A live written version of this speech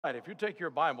Right, if you take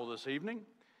your Bible this evening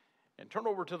and turn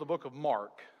over to the book of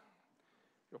Mark,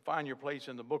 you'll find your place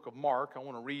in the book of Mark. I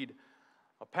want to read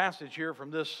a passage here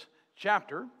from this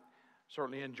chapter.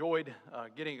 Certainly enjoyed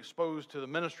getting exposed to the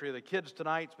ministry of the kids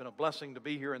tonight. It's been a blessing to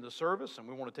be here in the service, and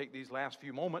we want to take these last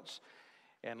few moments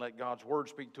and let God's word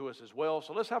speak to us as well.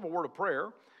 So let's have a word of prayer,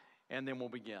 and then we'll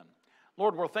begin.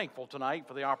 Lord, we're thankful tonight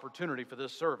for the opportunity for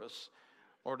this service.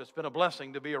 Lord, it's been a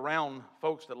blessing to be around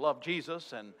folks that love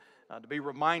Jesus and to be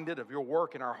reminded of your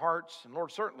work in our hearts. And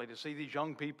Lord, certainly to see these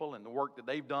young people and the work that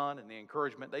they've done and the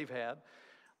encouragement they've had.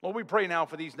 Lord, we pray now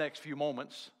for these next few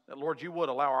moments that, Lord, you would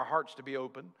allow our hearts to be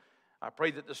open. I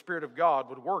pray that the Spirit of God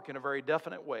would work in a very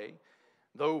definite way.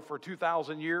 Though for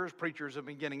 2,000 years, preachers have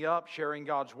been getting up, sharing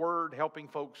God's word, helping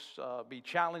folks be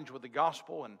challenged with the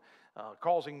gospel and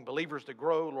causing believers to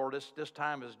grow. Lord, this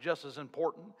time is just as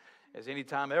important as any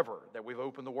time ever that we've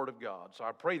opened the word of God. So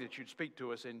I pray that you'd speak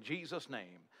to us in Jesus'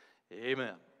 name.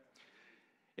 Amen.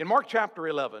 In Mark chapter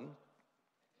 11,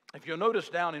 if you'll notice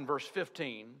down in verse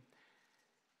 15,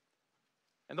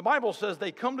 and the Bible says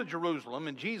they come to Jerusalem,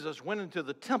 and Jesus went into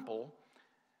the temple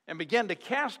and began to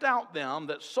cast out them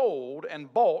that sold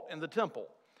and bought in the temple,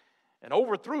 and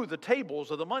overthrew the tables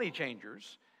of the money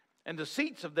changers and the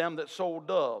seats of them that sold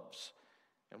doves,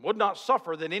 and would not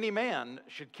suffer that any man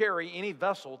should carry any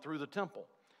vessel through the temple.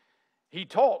 He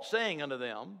taught, saying unto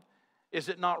them, Is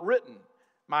it not written,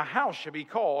 My house shall be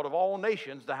called of all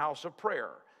nations the house of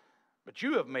prayer, but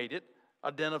you have made it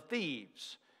a den of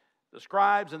thieves? The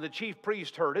scribes and the chief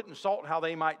priests heard it and sought how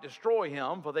they might destroy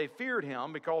him, for they feared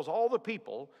him, because all the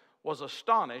people was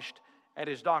astonished at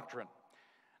his doctrine.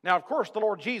 Now, of course, the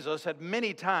Lord Jesus had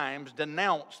many times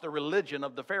denounced the religion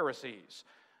of the Pharisees.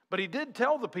 But he did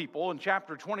tell the people in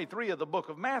chapter 23 of the book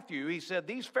of Matthew, he said,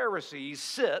 these Pharisees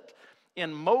sit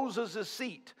in Moses'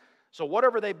 seat. So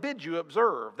whatever they bid you,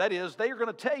 observe. That is, they are going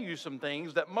to tell you some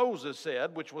things that Moses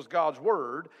said, which was God's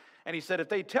word. And he said, if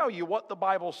they tell you what the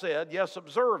Bible said, yes,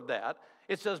 observe that.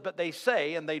 It says, but they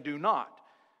say and they do not.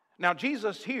 Now,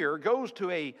 Jesus here goes to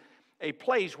a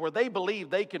place where they believe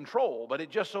they control, but it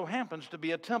just so happens to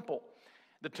be a temple.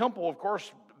 The temple, of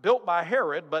course, built by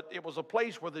Herod, but it was a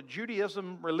place where the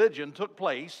Judaism religion took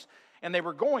place, and they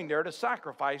were going there to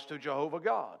sacrifice to Jehovah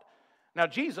God. Now,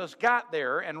 Jesus got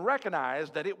there and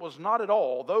recognized that it was not at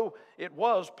all, though it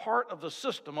was part of the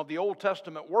system of the Old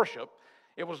Testament worship,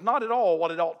 it was not at all what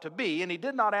it ought to be, and he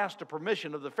did not ask the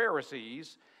permission of the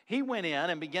Pharisees. He went in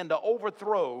and began to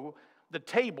overthrow the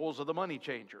tables of the money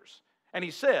changers. And he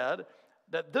said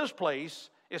that this place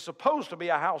is supposed to be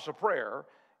a house of prayer.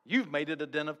 You've made it a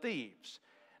den of thieves.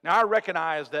 Now, I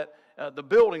recognize that the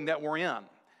building that we're in,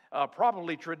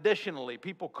 probably traditionally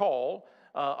people call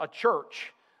a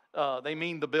church. They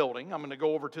mean the building. I'm going to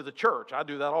go over to the church. I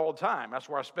do that all the time. That's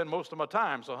where I spend most of my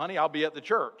time. So, honey, I'll be at the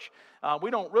church.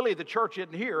 The church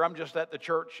isn't here. I'm just at the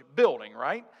church building,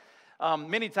 right?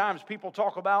 Many times people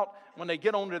talk about when they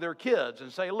get onto their kids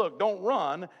and say, look, don't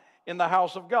run in the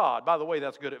house of God. By the way,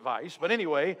 that's good advice. But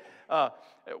anyway,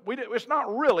 it's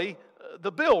not really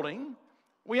the building.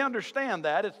 We understand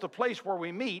that. It's the place where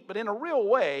we meet. But in a real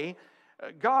way,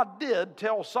 God did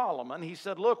tell Solomon, he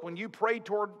said, look, when you pray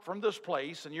from this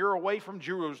place and you're away from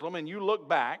Jerusalem and you look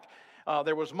back,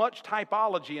 there was much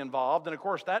typology involved. And of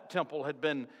course, that temple had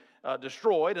been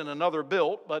destroyed and another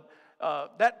built. But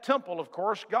that temple, of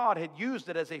course, God had used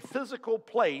it as a physical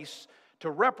place to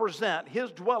represent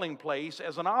his dwelling place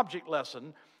as an object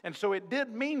lesson. And so it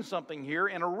did mean something here.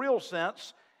 In a real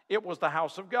sense, it was the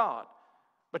house of God.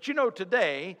 But you know,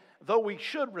 today, though we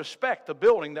should respect the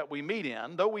building that we meet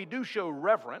in, though we do show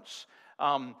reverence,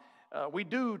 we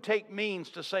do take means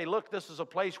to say, look, this is a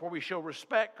place where we show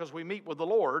respect because we meet with the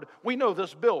Lord. We know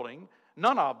this building,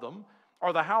 none of them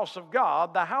are the house of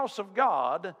God. The house of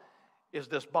God is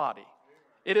this body.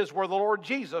 It is where the Lord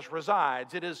Jesus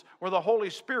resides. It is where the Holy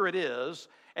Spirit is.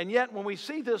 And yet when we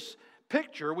see this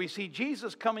picture, we see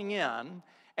Jesus coming in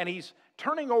and he's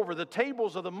turning over the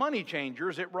tables of the money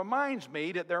changers. It reminds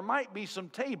me that there might be some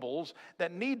tables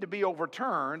that need to be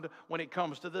overturned when it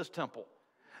comes to this temple.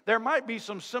 There might be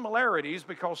some similarities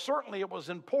because certainly it was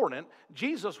important.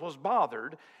 Jesus was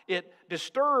bothered. It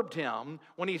disturbed him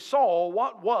when he saw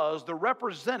what was the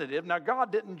representative. Now,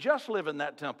 God didn't just live in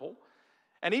that temple.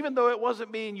 And even though it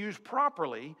wasn't being used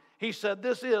properly, he said,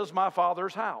 this is my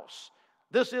Father's house.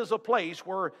 This is a place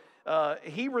where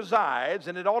he resides,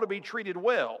 and it ought to be treated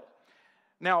well.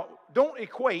 Now, don't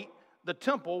equate the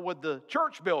temple with the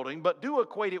church building, but do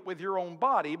equate it with your own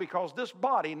body, because this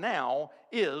body now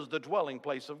is the dwelling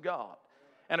place of God.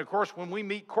 And of course, when we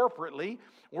meet corporately,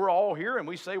 we're all here, and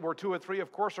we say where two or three,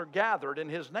 of course, are gathered in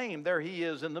his name, there he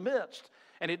is in the midst.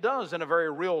 And it does, in a very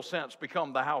real sense,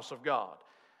 become the house of God.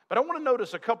 But I want to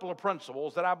notice a couple of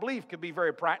principles that I believe could be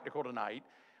very practical tonight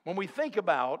when we think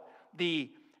about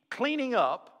the cleaning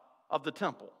up of the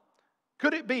temple.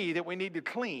 Could it be that we need to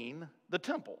clean the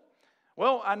temple?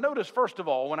 Well, I notice, first of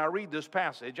all, when I read this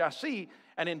passage, I see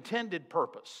an intended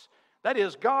purpose. That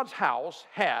is, God's house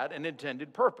had an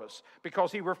intended purpose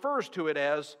because he refers to it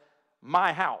as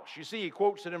my house. You see, he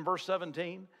quotes it in verse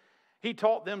 17. He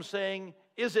taught them saying,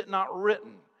 is it not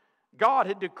written? God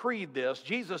had decreed this.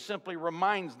 Jesus simply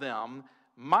reminds them,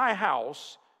 my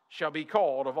house shall be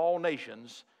called of all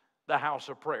nations the house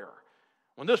of prayer.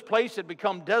 When this place had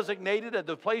become designated as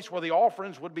the place where the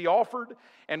offerings would be offered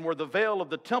and where the veil of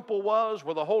the temple was,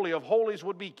 where the Holy of Holies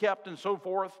would be kept and so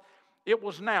forth, it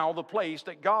was now the place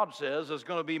that God says is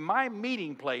going to be my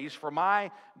meeting place for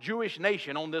my Jewish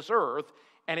nation on this earth,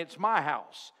 and it's my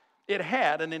house. It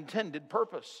had an intended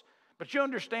purpose. But you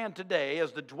understand today,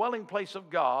 as the dwelling place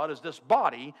of God, as this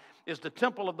body is the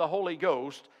temple of the Holy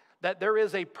Ghost, that there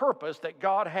is a purpose that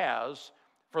God has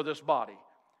for this body,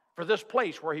 for this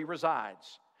place where he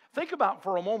resides. Think about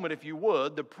for a moment, if you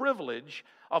would, the privilege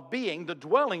of being the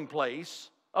dwelling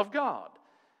place of God.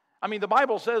 I mean, the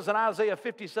Bible says in Isaiah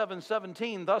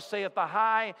 57:17, thus saith the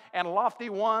high and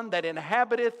lofty one that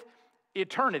inhabiteth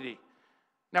eternity.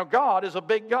 Now, God is a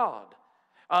big God.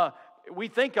 We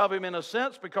think of him in a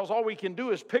sense because all we can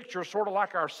do is picture sort of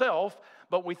like ourselves,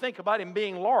 but we think about him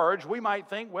being large. We might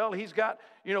think, well, he's got,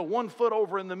 1 foot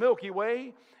over in the Milky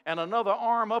Way and another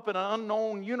arm up in an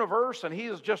unknown universe, and he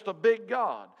is just a big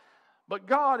God. But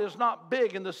God is not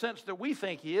big in the sense that we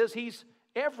think he is. He's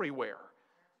everywhere.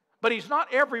 But he's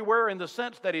not everywhere in the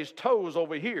sense that his toes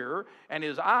over here and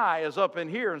his eye is up in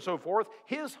here and so forth.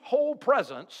 His whole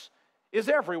presence is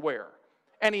everywhere,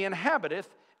 and he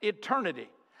inhabiteth eternity.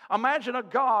 Imagine a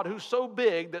God who's so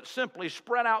big that simply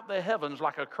spread out the heavens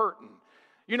like a curtain.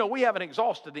 We haven't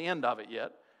exhausted the end of it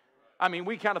yet. I mean,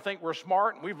 we kind of think we're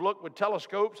smart, and we've looked with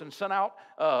telescopes and sent out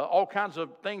all kinds of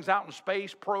things out in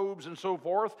space, probes and so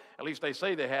forth. At least they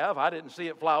say they have. I didn't see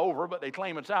it fly over, but they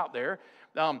claim it's out there.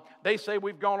 They say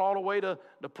we've gone all the way to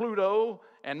Pluto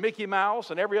and Mickey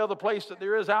Mouse and every other place that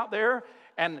there is out there,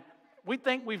 and we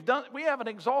think we haven't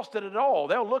exhausted it all.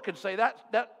 They'll look and say that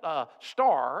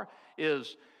star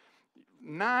is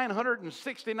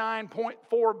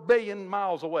 969.4 billion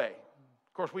miles away.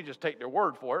 Of course, we just take their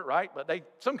word for it, right? But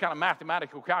some kind of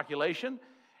mathematical calculation,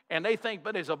 and they think,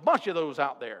 but there's a bunch of those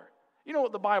out there. You know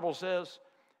what the Bible says? It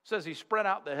says he spread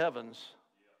out the heavens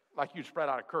like you spread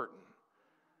out a curtain.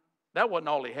 That wasn't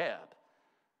all he had.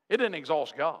 It didn't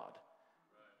exhaust God.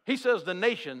 He says the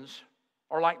nations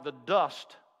are like the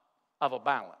dust of a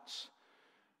balance.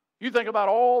 You think about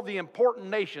all the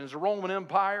important nations, the Roman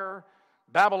Empire,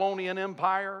 Babylonian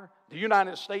Empire, the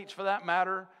United States for that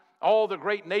matter, all the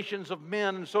great nations of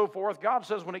men and so forth. God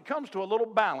says when it comes to a little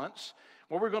balance,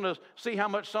 where we're going to see how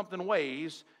much something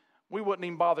weighs, we wouldn't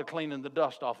even bother cleaning the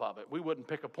dust off of it. We wouldn't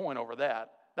pick a point over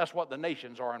that. That's what the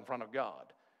nations are in front of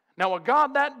God. Now, a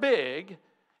God that big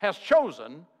has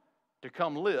chosen to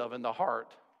come live in the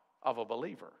heart of a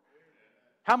believer.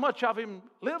 How much of him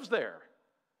lives there?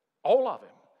 All of him.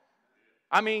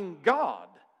 I mean, God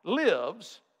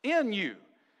lives in you.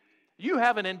 You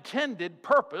have an intended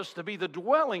purpose to be the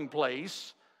dwelling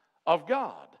place of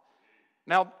God.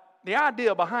 Now, the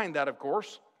idea behind that, of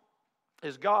course,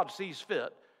 is God sees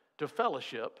fit to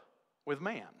fellowship with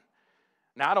man.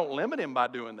 Now, I don't limit him by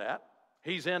doing that.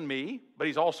 He's in me, but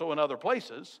he's also in other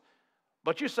places.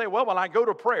 But you say, well, when I go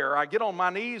to prayer, I get on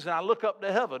my knees and I look up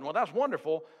to heaven. Well, that's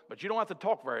wonderful, but you don't have to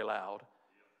talk very loud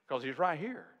because he's right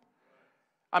here.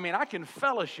 I mean, I can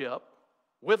fellowship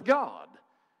with God.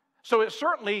 So it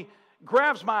certainly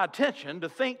grabs my attention to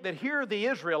think that here the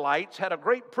Israelites had a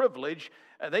great privilege.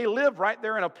 They lived right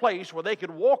there in a place where they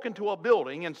could walk into a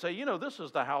building and say, this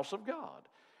is the house of God.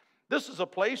 This is a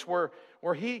place where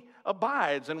he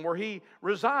abides and where he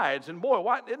resides. And boy,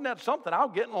 isn't that something? I'll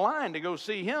get in line to go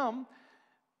see him.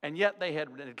 And yet they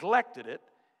had neglected it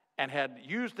and had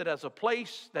used it as a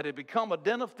place that had become a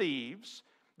den of thieves.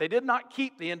 They did not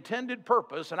keep the intended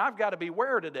purpose, and I've got to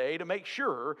beware today to make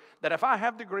sure that if I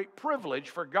have the great privilege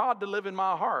for God to live in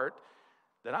my heart,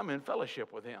 that I'm in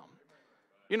fellowship with him.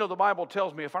 The Bible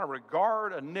tells me if I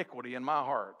regard iniquity in my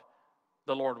heart,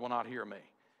 the Lord will not hear me.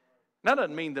 That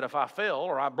doesn't mean that if I fail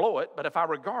or I blow it, but if I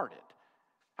regard it.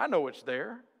 I know it's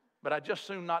there, but I just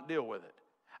soon not deal with it.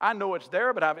 I know it's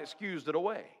there, but I've excused it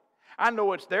away. I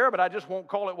know it's there, but I just won't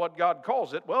call it what God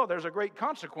calls it. Well, there's a great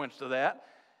consequence to that.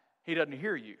 He doesn't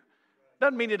hear you.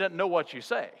 Doesn't mean he doesn't know what you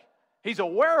say. He's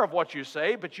aware of what you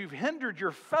say, but you've hindered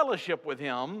your fellowship with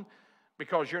him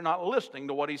because you're not listening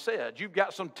to what he said. You've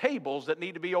got some tables that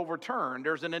need to be overturned.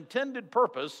 There's an intended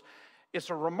purpose, It's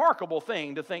a remarkable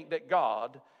thing to think that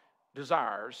God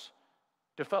desires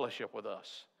to fellowship with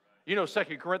us. You know, 2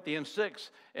 Corinthians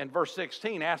 6 and verse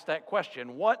 16 asks that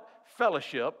question, what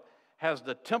fellowship has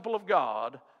the temple of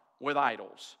God with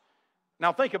idols?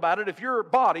 Now think about it. If your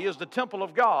body is the temple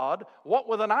of God, what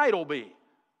would an idol be?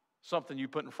 Something you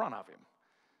put in front of him.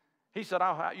 He said,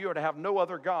 you are to have no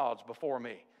other gods before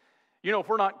me. You know, if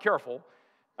we're not careful,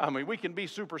 we can be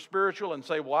super spiritual and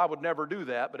say, well, I would never do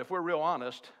that. But if we're real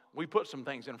honest, we put some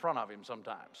things in front of him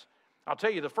sometimes. I'll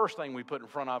tell you, the first thing we put in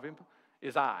front of him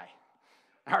is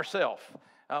ourself.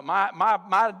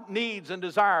 My needs and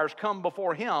desires come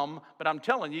before him, but I'm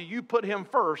telling you, you put him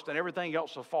first and everything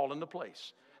else will fall into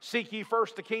place. Seek ye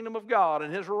first the kingdom of God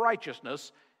and his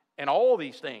righteousness, and all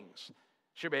these things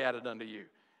should be added unto you.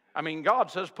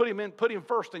 God says put him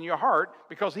first in your heart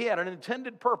because he had an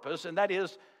intended purpose, and that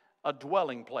is a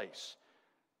dwelling place.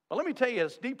 But let me tell you,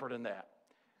 it's deeper than that.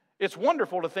 It's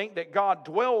wonderful to think that God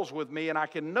dwells with me and I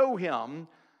can know him,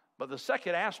 but the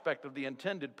second aspect of the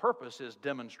intended purpose is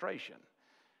demonstration.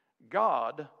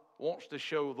 God wants to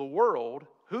show the world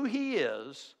who he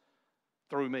is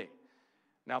through me.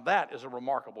 Now that is a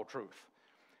remarkable truth.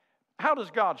 How does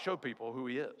God show people who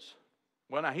he is?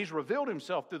 Well, now he's revealed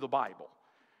himself through the Bible.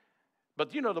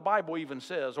 But you know, the Bible even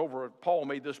says, Paul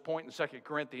made this point in 2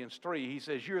 Corinthians 3, he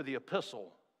says, you're the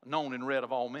epistle known and read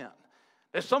of all men.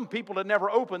 There's some people that never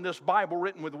opened this Bible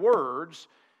written with words,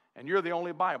 and you're the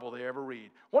only Bible they ever read.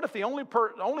 What if the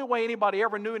only way anybody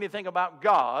ever knew anything about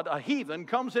God, a heathen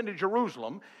comes into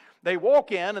Jerusalem, they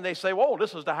walk in and they say, whoa,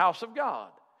 this is the house of God.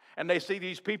 And they see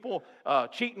these people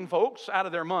cheating folks out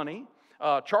of their money,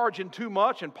 charging too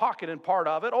much and pocketing part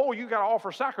of it. Oh, you got to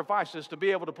offer sacrifices to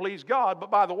be able to please God.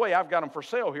 But by the way, I've got them for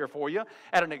sale here for you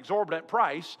at an exorbitant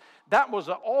price. That was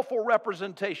an awful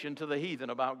representation to the heathen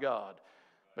about God.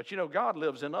 But you know, God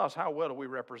lives in us. How well do we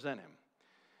represent him?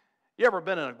 You ever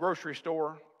been in a grocery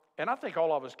store? And I think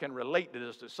all of us can relate to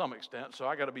this to some extent, so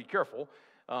I got to be careful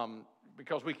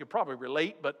because we could probably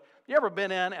relate. But you ever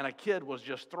been in and a kid was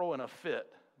just throwing a fit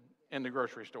in the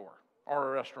grocery store or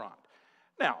a restaurant?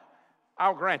 Now,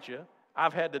 I'll grant you,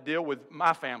 I've had to deal with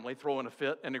my family throwing a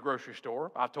fit in the grocery store.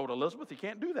 I told Elizabeth, you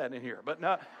can't do that in here. But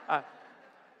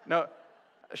no,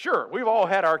 sure, we've all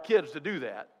had our kids to do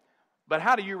that. But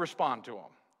how do you respond to them?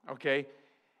 Okay,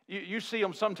 you see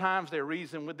them sometimes, they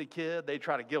reason with the kid. They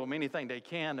try to give them anything they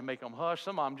can to make them hush.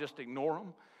 Some of them just ignore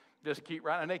them. Just keep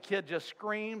right, and that kid just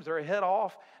screams their head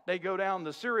off. They go down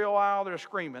the cereal aisle, they're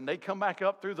screaming. They come back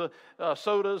up through the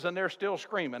sodas, and they're still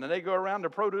screaming. And they go around the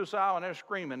produce aisle, and they're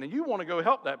screaming. And you want to go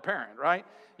help that parent, right?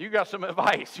 You got some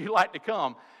advice. You like to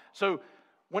come. So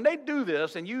when they do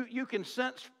this, and you can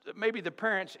sense maybe the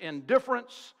parent's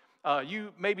indifference,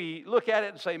 you maybe look at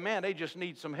it and say, man, they just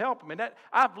need some help.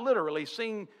 I've literally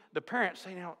seen the parent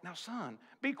say, now son,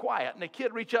 be quiet. And the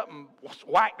kid reach up and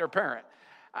whack their parent.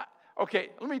 Okay,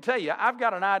 let me tell you, I've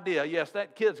got an idea. Yes,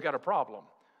 that kid's got a problem.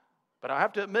 But I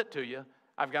have to admit to you,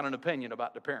 I've got an opinion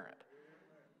about the parent.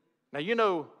 Now, you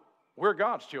know, we're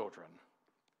God's children.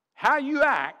 How you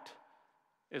act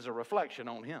is a reflection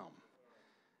on him.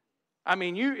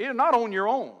 You're not on your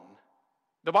own.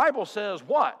 The Bible says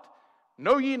what?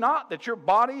 Know ye not that your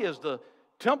body is the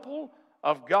temple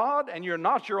of God and you're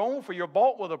not your own, for you're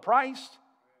bought with a price?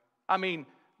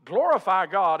 Glorify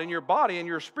God in your body and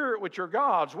your spirit, which are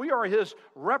God's. We are his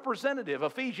representative.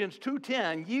 Ephesians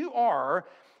 2:10, you are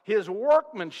his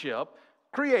workmanship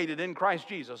created in Christ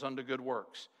Jesus unto good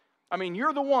works.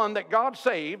 You're the one that God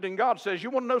saved, and God says, you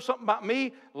want to know something about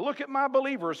me? Look at my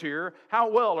believers here. How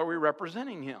well are we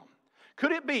representing him?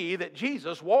 Could it be that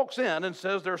Jesus walks in and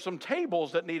says there's some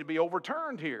tables that need to be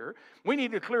overturned here? We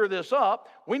need to clear this up.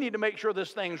 We need to make sure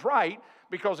this thing's right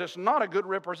because it's not a good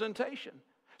representation.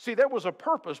 See, there was a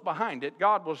purpose behind it.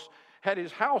 God had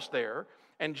his house there,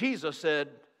 and Jesus said,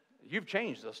 you've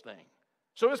changed this thing.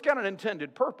 So it's got an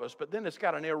intended purpose, but then it's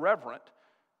got an irreverent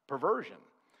perversion.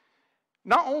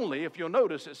 Not only, if you'll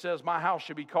notice, it says, my house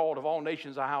should be called of all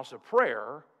nations a house of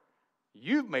prayer.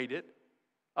 You've made it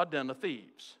a den of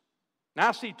thieves. Now,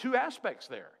 I see two aspects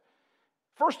there.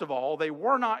 First of all, they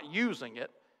were not using it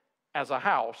as a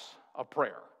house of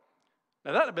prayer.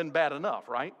 Now, that would have been bad enough,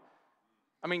 right?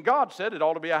 God said it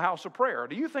ought to be a house of prayer.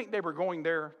 Do you think they were going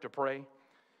there to pray?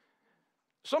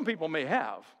 Some people may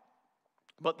have,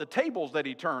 but the tables that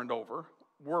he turned over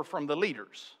were from the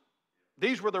leaders.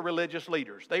 These were the religious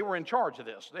leaders. They were in charge of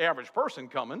this. The average person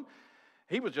coming,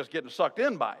 he was just getting sucked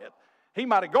in by it. He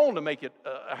might have gone to make it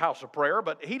a house of prayer,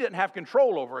 but he didn't have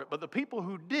control over it. But the people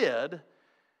who did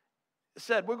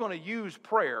said, we're going to use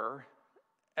prayer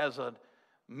as a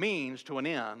means to an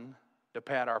end to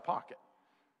pad our pocket.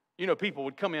 You know, people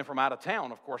would come in from out of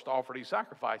town, of course, to offer these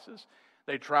sacrifices.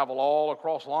 They'd travel all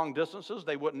across long distances.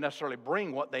 They wouldn't necessarily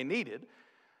bring what they needed.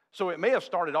 So it may have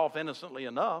started off innocently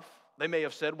enough. They may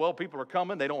have said, well, people are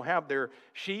coming. They don't have their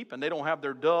sheep and they don't have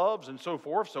their doves and so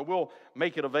forth. So we'll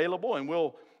make it available and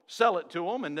we'll sell it to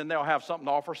them, and then they'll have something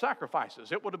to offer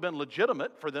sacrifices. It would have been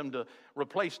legitimate for them to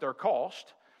replace their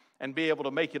cost and be able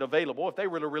to make it available. If they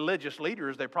were the religious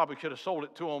leaders, they probably should have sold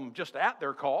it to them just at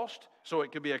their cost so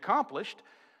it could be accomplished.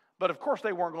 But of course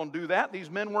they weren't going to do that.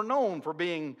 These men were known for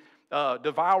being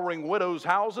devouring widows'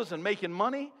 houses and making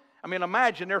money. I mean,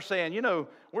 imagine they're saying, you know,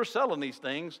 we're selling these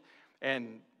things,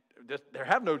 and they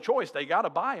have no choice. They got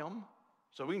to buy them,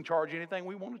 so we can charge anything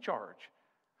we want to charge.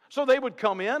 So they would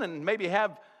come in and maybe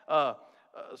have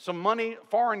some money,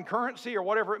 foreign currency or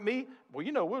whatever it be. Well,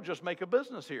 you know, we'll just make a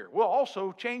business here. We'll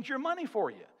also change your money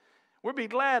for you. We'll be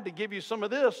glad to give you some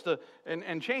of this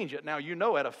and change it. Now, you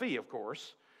know, at a fee, of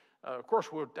course. Of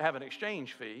course, we'll have an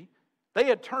exchange fee. They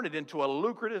had turned it into a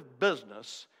lucrative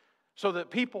business so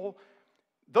that people,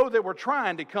 though they were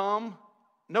trying to come,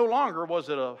 no longer was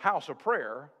it a house of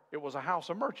prayer, it was a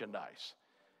house of merchandise.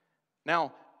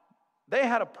 Now, they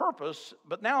had a purpose,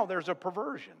 but now there's a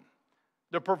perversion.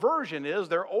 The perversion is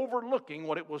they're overlooking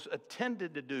what it was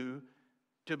intended to do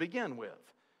to begin with.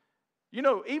 You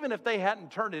know, even if they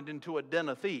hadn't turned it into a den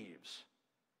of thieves,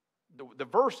 the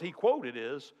verse he quoted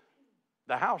is,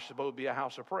 the house is supposed to be a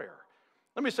house of prayer.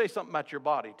 Let me say something about your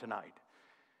body tonight.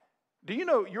 Do you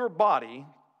know your body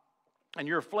and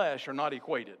your flesh are not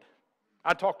equated?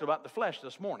 I talked about the flesh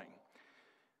this morning.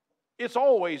 It's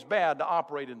always bad to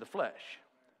operate in the flesh.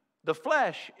 The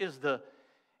flesh is the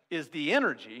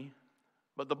energy,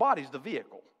 but the body's the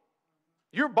vehicle.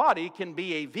 Your body can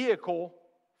be a vehicle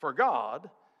for God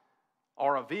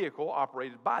or a vehicle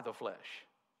operated by the flesh.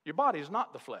 Your body is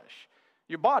not the flesh.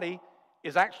 Your body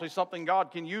is actually something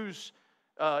God can use.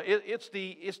 It's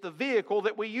the vehicle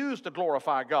that we use to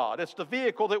glorify God. It's the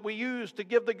vehicle that we use to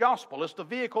give the gospel. It's the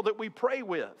vehicle that we pray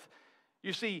with.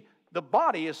 You see, the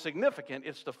body is significant.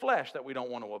 It's the flesh that we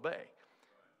don't want to obey.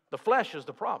 The flesh is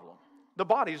the problem. The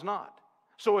body's not.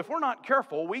 So if we're not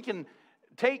careful, we can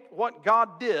take what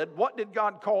God did. What did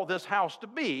God call this house to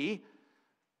be?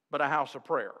 But a house of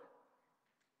prayer.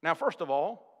 Now, first of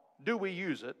all, do we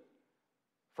use it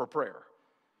for prayer?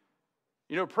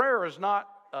 You know, prayer is not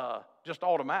just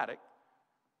automatic.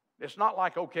 It's not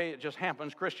like, okay, it just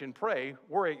happens, Christian, pray.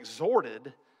 We're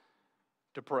exhorted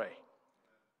to pray.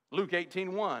 Luke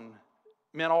 18:1,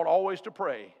 men ought always to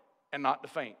pray and not to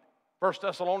faint. 1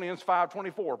 Thessalonians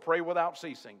 5:24, pray without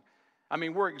ceasing. I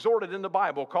mean, we're exhorted in the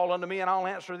Bible, call unto me and I'll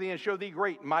answer thee and show thee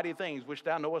great and mighty things which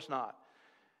thou knowest not.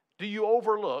 Do you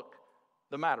overlook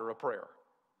the matter of prayer?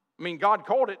 I mean, God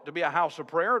called it to be a house of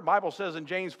prayer. The Bible says in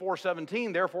James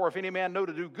 4:17, therefore, if any man know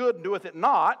to do good and doeth it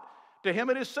not, to him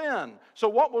it is sin. So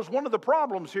what was one of the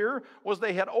problems here was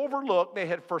they had overlooked, they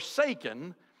had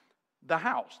forsaken the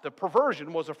house. The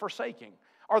perversion was a forsaking.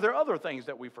 Are there other things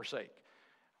that we forsake?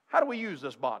 How do we use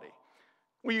this body?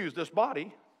 We use this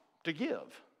body to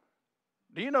give.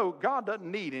 Do you know God doesn't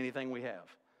need anything we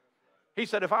have? He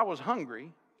said, if I was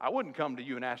hungry, I wouldn't come to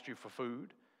you and ask you for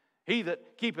food. He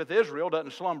that keepeth Israel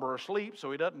doesn't slumber or sleep,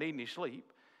 so he doesn't need any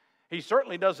sleep. He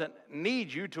certainly doesn't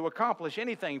need you to accomplish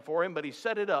anything for him, but he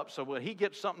set it up so when he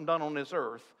gets something done on this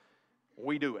earth,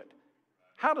 we do it.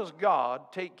 How does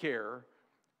God take care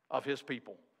of his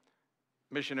people?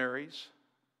 Missionaries,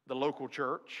 the local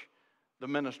church, the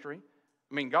ministry.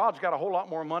 I mean, God's got a whole lot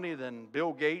more money than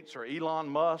Bill Gates or Elon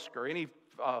Musk or any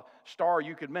star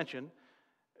you could mention.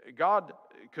 God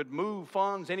could move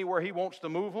funds anywhere he wants to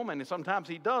move them, and sometimes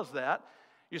he does that.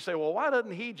 You say, well, why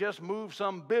doesn't he just move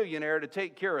some billionaire to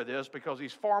take care of this? Because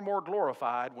he's far more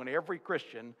glorified when every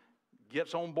Christian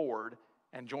gets on board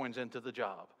and joins into the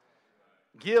job.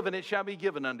 Give, and it shall be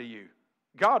given unto you.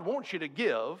 God wants you to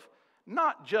give,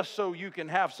 not just so you can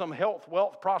have some health,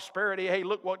 wealth, prosperity. Hey,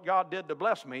 look what God did to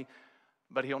bless me.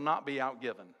 But he'll not be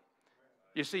outgiven.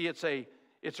 You see, it's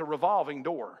a revolving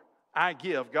door. I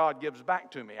give, God gives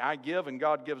back to me. I give, and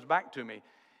God gives back to me.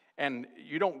 And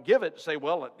you don't give it, say,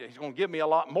 well, he's going to give me a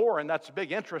lot more, and that's a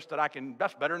big interest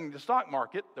that's better than the stock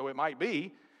market, though it might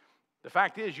be. The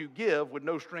fact is, you give with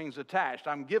no strings attached.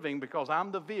 I'm giving because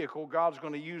I'm the vehicle God's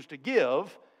going to use to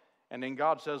give, and then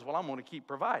God says, well, I'm going to keep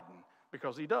providing,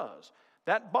 because he does.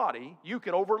 That body, you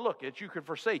could overlook it, you could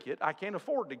forsake it. I can't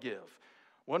afford to give.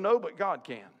 Well, no, but God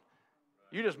can.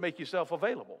 You just make yourself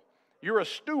available. You're a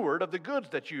steward of the goods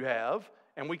that you have,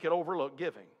 and we could overlook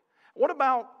giving. What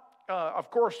about, of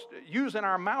course, using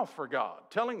our mouth for God,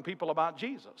 telling people about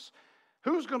Jesus?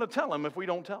 Who's going to tell them if we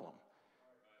don't tell them?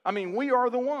 I mean, we are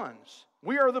the ones.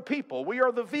 We are the people. We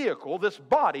are the vehicle. This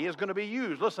body is going to be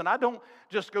used. Listen, I don't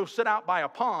just go sit out by a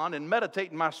pond and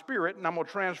meditate in my spirit and I'm going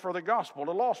to transfer the gospel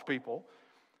to lost people.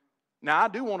 Now, I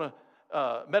do want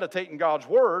to meditate in God's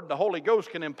word. The Holy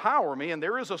Ghost can empower me, and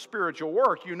there is a spiritual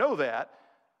work. You know that.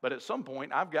 But at some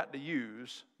point, I've got to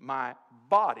use my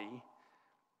body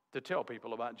to tell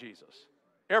people about Jesus.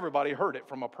 Everybody heard it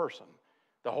from a person.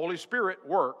 The Holy Spirit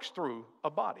works through a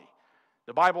body.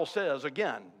 The Bible says,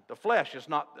 again, the flesh is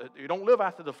not, you don't live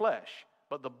after the flesh,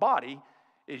 but the body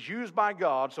is used by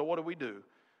God. So what do?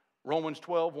 Romans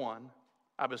 12:1.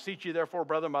 I beseech you, therefore,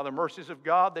 brethren, by the mercies of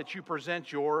God, that you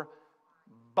present your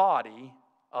body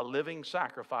a living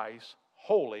sacrifice,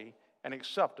 holy and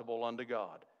acceptable unto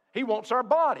God. He wants our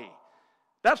body.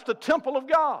 That's the temple of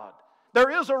God. There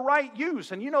is a right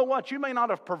use, and you know what? You may not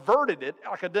have perverted it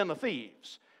like a den of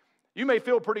thieves. You may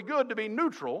feel pretty good to be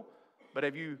neutral, but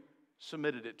have you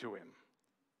submitted it to Him?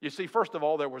 You see, first of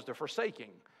all, there was the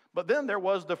forsaking, but then there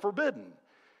was the forbidden.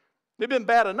 It'd been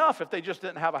bad enough if they just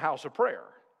didn't have a house of prayer,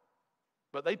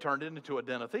 but they turned it into a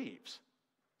den of thieves.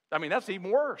 I mean, that's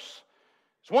even worse.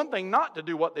 It's one thing not to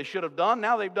do what they should have done.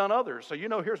 Now they've done others. So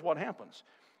here's what happens.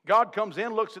 God comes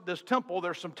in, looks at this temple.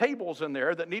 There's some tables in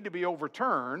there that need to be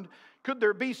overturned. Could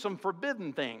there be some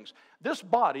forbidden things? This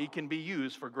body can be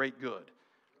used for great good.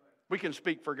 We can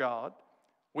speak for God.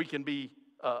 We can be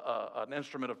an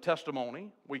instrument of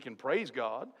testimony. We can praise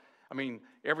God. I mean,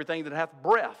 everything that hath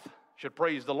breath should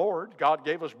praise the Lord. God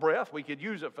gave us breath. We could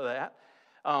use it for that.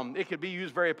 It could be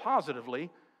used very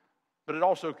positively, but it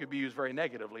also could be used very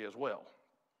negatively as well.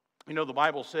 You know, the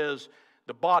Bible says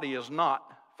the body is not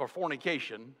for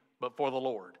fornication, but for the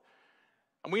Lord.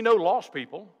 And we know lost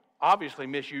people obviously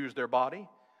misuse their body.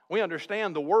 We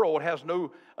understand the world has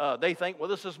they think, well,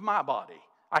 this is my body.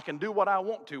 I can do what I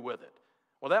want to with it.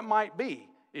 Well, that might be.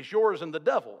 It's yours and the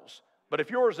devil's. But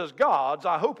if yours is God's,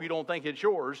 I hope you don't think it's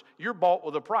yours. You're bought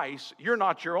with a price. You're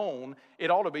not your own. It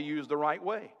ought to be used the right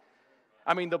way.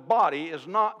 I mean, the body is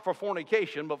not for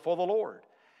fornication, but for the Lord.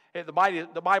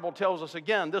 The Bible tells us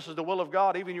again, this is the will of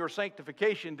God, even your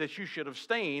sanctification, that you should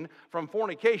abstain from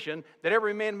fornication, that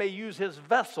every man may use his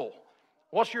vessel.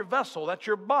 What's your vessel? That's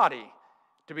your body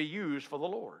to be used for the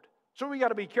Lord. So we got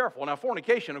to be careful. Now,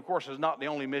 fornication, of course, is not the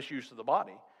only misuse of the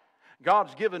body.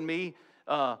 God's given me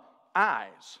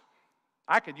eyes.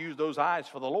 I could use those eyes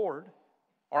for the Lord,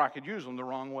 or I could use them the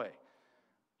wrong way.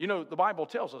 You know, the Bible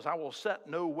tells us, I will set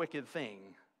no wicked thing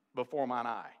before mine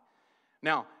eye.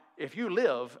 Now, if you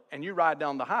live and you ride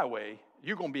down the highway,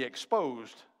 you're going to be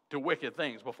exposed to wicked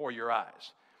things before your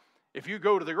eyes. If you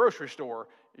go to the grocery store,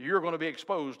 you're going to be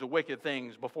exposed to wicked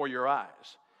things before your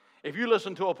eyes. If you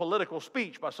listen to a political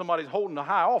speech by somebody holding a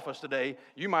high office today,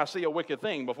 you might see a wicked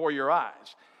thing before your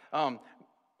eyes.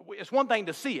 It's one thing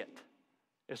to see it.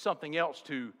 It's something else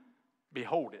to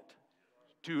behold it,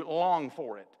 to long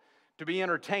for it, to be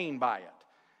entertained by it.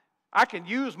 I can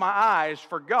use my eyes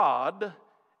for God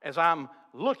as I'm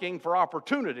looking for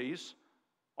opportunities,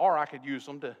 or I could use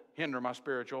them to hinder my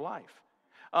spiritual life.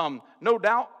 No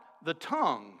doubt the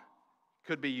tongue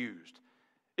could be used.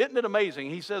 Isn't it amazing?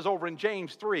 He says over in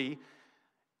James 3,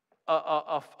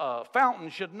 a fountain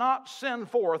should not send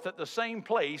forth at the same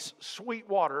place sweet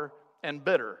water and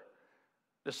bitter.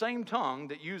 The same tongue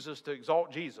that uses to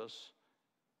exalt Jesus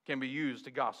can be used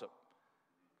to gossip.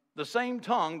 The same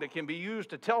tongue that can be used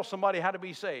to tell somebody how to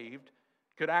be saved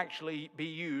could actually be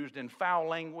used in foul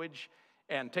language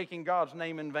and taking God's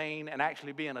name in vain and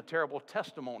actually being a terrible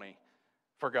testimony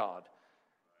for God.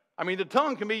 I mean, the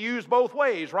tongue can be used both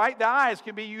ways, right? The eyes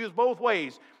can be used both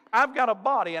ways. I've got a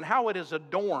body, and how it is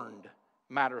adorned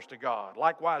matters to God.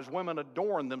 Likewise, women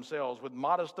adorn themselves with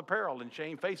modest apparel and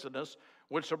shamefacedness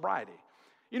with sobriety.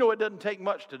 You know, it doesn't take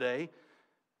much today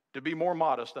to be more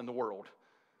modest than the world,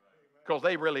 because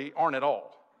they really aren't at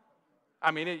all.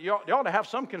 I mean, you ought to have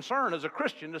some concern as a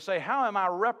Christian to say, how am I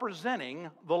representing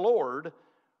the Lord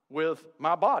with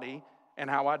my body and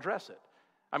how I dress it?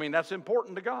 I mean, that's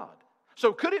important to God.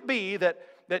 So could it be that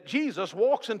Jesus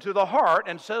walks into the heart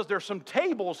and says there's some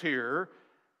tables here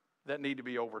that need to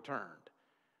be overturned?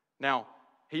 Now,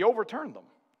 he overturned them.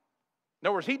 In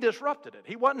other words, he disrupted it.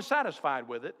 He wasn't satisfied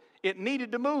with it. It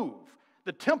needed to move.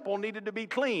 The temple needed to be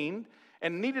cleaned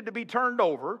and needed to be turned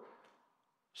over.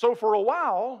 So for a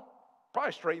while,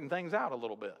 probably straighten things out a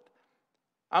little bit.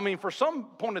 I mean, for some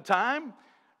point of time,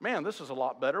 man, this is a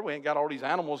lot better. We ain't got all these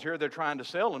animals here they're trying to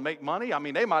sell and make money. I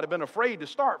mean, they might have been afraid to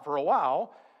start for a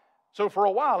while. So for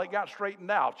a while, it got straightened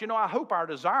out. You know, I hope our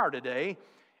desire today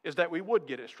is that we would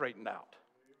get it straightened out.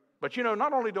 But you know,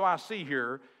 not only do I see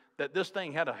here that this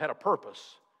thing had a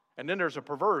purpose, and then there's a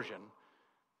perversion,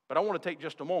 but I want to take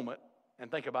just a moment and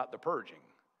think about the purging.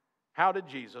 How did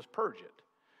Jesus purge it?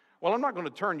 Well, I'm not going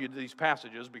to turn you to these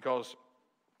passages because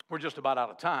we're just about out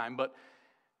of time, but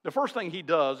the first thing he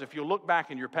does, if you look back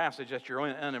in your passage that you're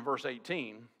in verse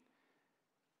 18,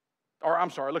 or I'm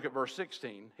sorry, look at verse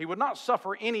 16. He would not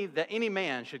suffer that any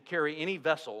man should carry any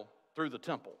vessel through the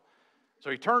temple. So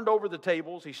he turned over the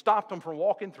tables, he stopped them from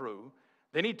walking through,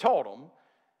 then he taught them.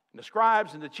 And the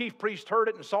scribes and the chief priests heard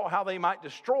it and saw how they might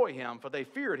destroy him, for they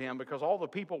feared him because all the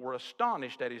people were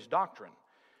astonished at his doctrine.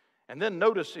 And then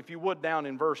notice, if you would, down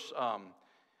in verse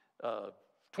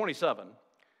 27, it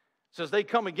says, they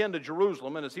come again to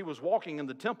Jerusalem, and as he was walking in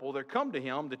the temple, there come to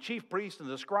him the chief priests and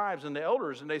the scribes and the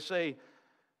elders, and they say,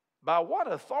 by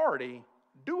what authority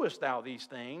doest thou these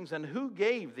things, and who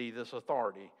gave thee this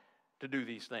authority to do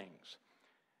these things?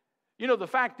 You know, the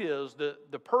fact is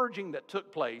that the purging that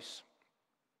took place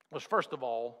was, first of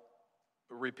all,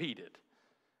 repeated.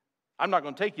 I'm not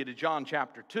going to take you to John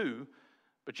chapter 2,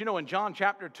 but you know, in John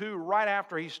chapter 2, right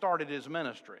after he started his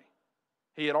ministry,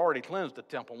 he had already cleansed the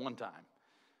temple one time.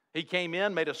 He came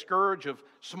in, made a scourge of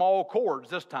small cords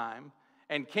this time,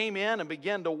 and came in and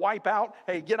began to wipe out,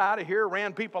 hey, get out of here,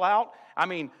 ran people out. I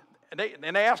mean, they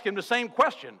asked him the same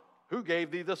question. Who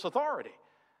gave thee this authority?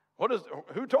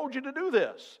 Who told you to do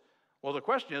this? Well, the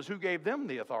question is, who gave them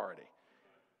the authority?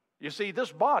 You see,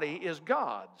 this body is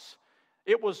God's.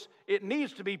 It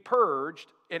needs to be purged.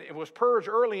 It was purged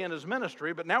early in his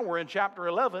ministry, but now we're in chapter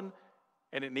 11,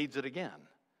 and it needs it again.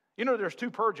 You know, there's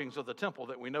two purgings of the temple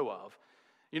that we know of.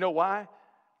 You know why?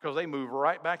 Because they move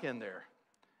right back in there.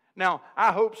 Now,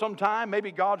 I hope sometime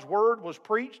maybe God's word was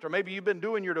preached, or maybe you've been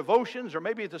doing your devotions, or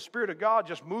maybe the Spirit of God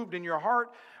just moved in your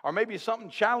heart, or maybe something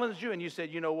challenged you and you said,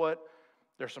 you know what?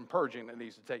 There's some purging that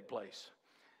needs to take place.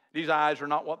 These eyes are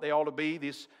not what they ought to be.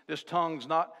 This tongue's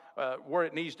not where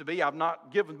it needs to be. I've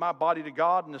not given my body to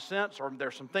God in a sense, or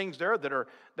there's some things there that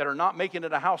are not making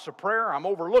it a house of prayer. I'm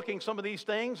overlooking some of these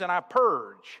things, and I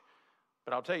purge.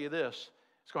 But I'll tell you this,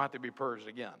 it's going to have to be purged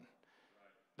again.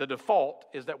 The default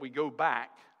is that we go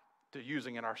back to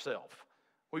using it ourselves.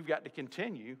 We've got to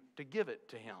continue to give it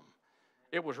to him.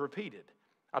 It was repeated.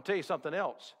 I'll tell you something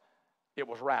else. It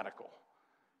was radical.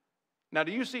 Now,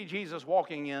 do you see Jesus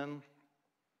walking in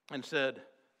and said,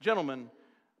 gentlemen,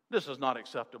 this is not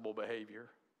acceptable behavior.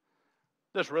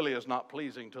 This really is not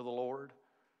pleasing to the Lord?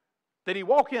 Did he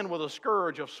walk in with a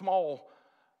scourge of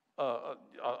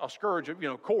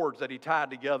cords that he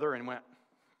tied together and went,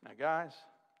 now guys,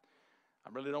 I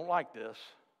really don't like this.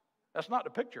 That's not the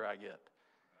picture I get.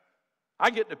 I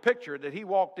get the picture that he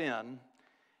walked in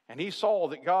and he saw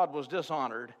that God was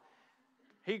dishonored.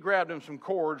 He grabbed him some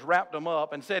cords, wrapped them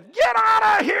up, and said, get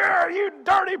out of here, you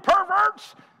dirty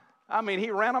perverts. I mean,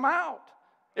 he ran them out.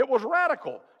 It was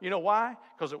radical. You know why?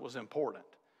 Because it was important.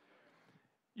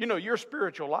 You know, your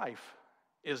spiritual life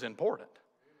is important.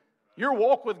 Your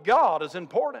walk with God is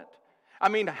important. I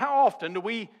mean, how often do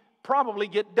we probably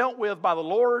get dealt with by the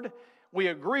Lord? We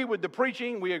agree with the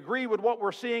preaching. We agree with what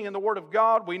we're seeing in the Word of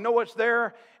God. We know it's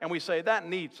there, and we say, that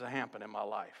needs to happen in my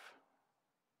life.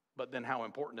 But then how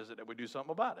important is it that we do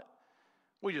something about it?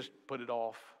 We just put it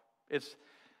off.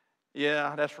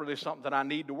 That's really something that I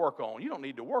need to work on. You don't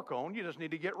need to work on. You just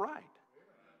need to get right.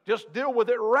 Just deal with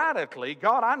it radically.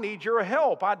 God, I need your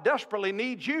help. I desperately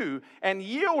need you. And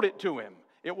yield it to him.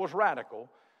 It was radical,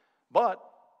 but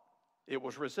it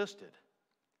was resisted.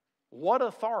 What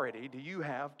authority do you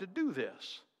have to do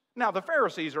this? Now, the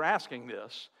Pharisees are asking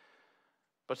this,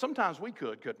 but sometimes we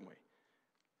couldn't we?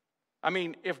 I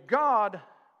mean, if God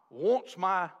wants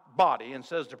my body and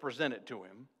says to present it to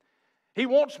him, he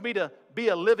wants me to be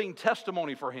a living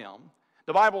testimony for him.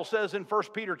 The Bible says in 1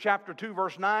 Peter chapter 2,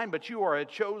 verse 9, but you are a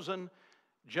chosen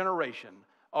generation,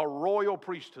 a royal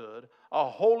priesthood, a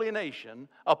holy nation,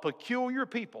 a peculiar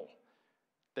people,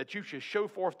 that you should show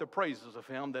forth the praises of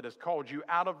him that has called you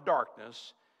out of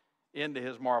darkness into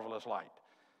his marvelous light.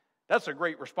 That's a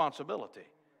great responsibility.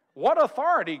 What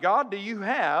authority, God, do you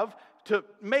have to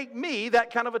make me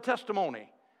that kind of a testimony?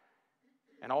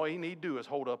 And all you need to do is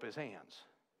hold up his hands.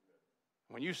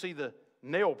 When you see the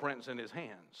nail prints in his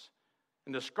hands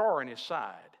and the scar in his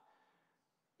side,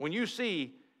 when you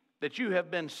see that you have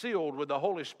been sealed with the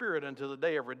Holy Spirit until the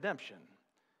day of redemption,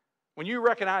 when you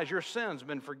recognize your sins have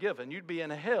been forgiven, you'd be in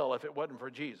hell if it wasn't for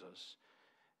Jesus.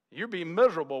 You'd be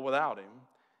miserable without him.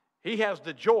 He has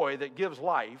the joy that gives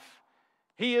life.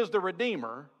 He is the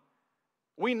Redeemer.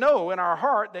 We know in our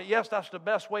heart that, yes, that's the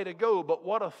best way to go, but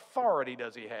what authority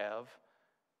does he have?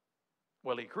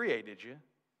 Well, he created you,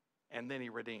 and then he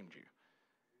redeemed you.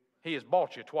 He has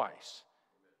bought you twice.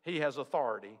 He has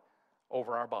authority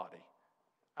over our body.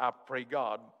 I pray,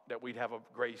 God, that we'd have a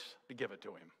grace to give it to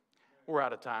him. We're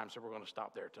out of time, so we're going to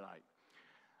stop there tonight.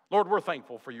 Lord, we're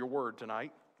thankful for your word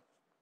tonight.